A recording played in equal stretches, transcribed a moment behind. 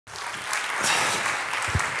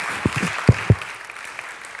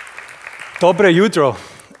Dobre jutro.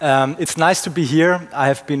 It's nice to be here. I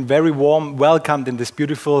have been very warm welcomed in this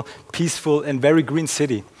beautiful, peaceful, and very green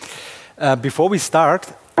city. Before we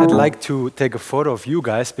start, I'd like to take a photo of you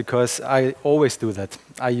guys because I always do that.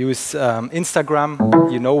 I use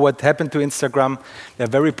Instagram. You know what happened to Instagram. They're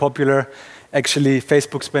very popular. Actually,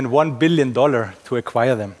 Facebook spent $1 billion to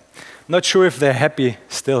acquire them. Not sure if they're happy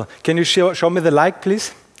still. Can you show me the like,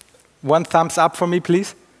 please? One thumbs up for me,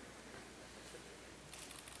 please.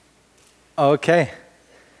 Okay.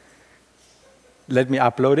 Let me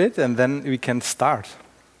upload it, and then we can start.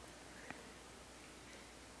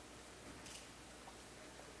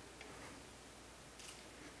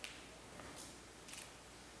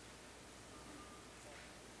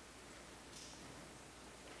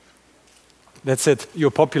 That's it. You're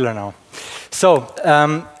popular now. So,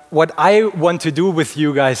 what I want to do with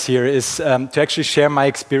you guys here is to actually share my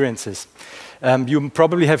experiences. You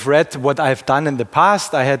probably have read what I've done in the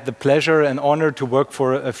past. I had the pleasure and honor to work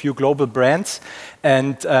for a few global brands,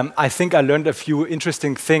 and I think I learned a few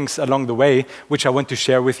interesting things along the way, which I want to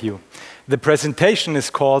share with you. The presentation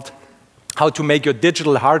is called How to Make Your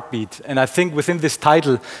Digital Heartbeat, and I think within this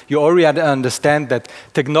title, you already understand that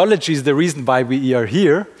technology is the reason why we are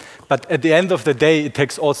here, but at the end of the day, it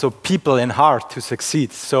takes also people and heart to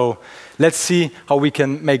succeed. So let's see how we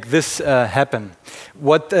can make this happen.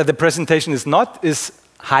 What the presentation is not is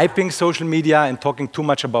hyping social media and talking too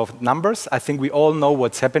much about numbers. I think we all know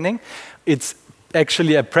what's happening. It's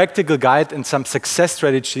actually a practical guide and some success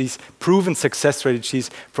strategies, proven success strategies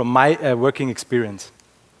from my working experience.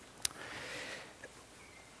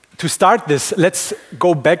 To start this, let's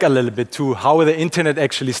go back a little bit to how the internet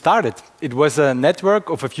actually started. It was a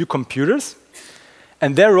network of a few computers,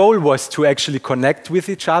 and their role was to actually connect with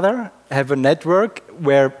each other, have a network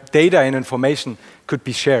where data and information could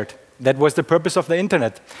be shared. That was the purpose of the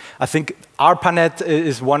internet. I think ARPANET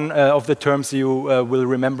is one of the terms you will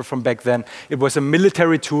remember from back then. It was a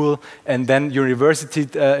military tool, and then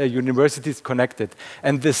universities connected.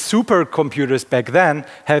 And the supercomputers back then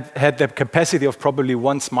had the capacity of probably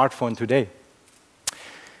one smartphone today.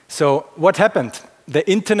 So what happened? The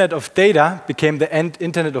internet of data became the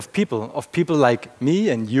internet of people like me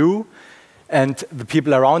and you and the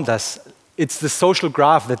people around us. It's the social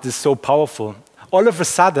graph that is so powerful. All of a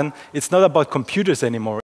sudden, it's not about computers anymore.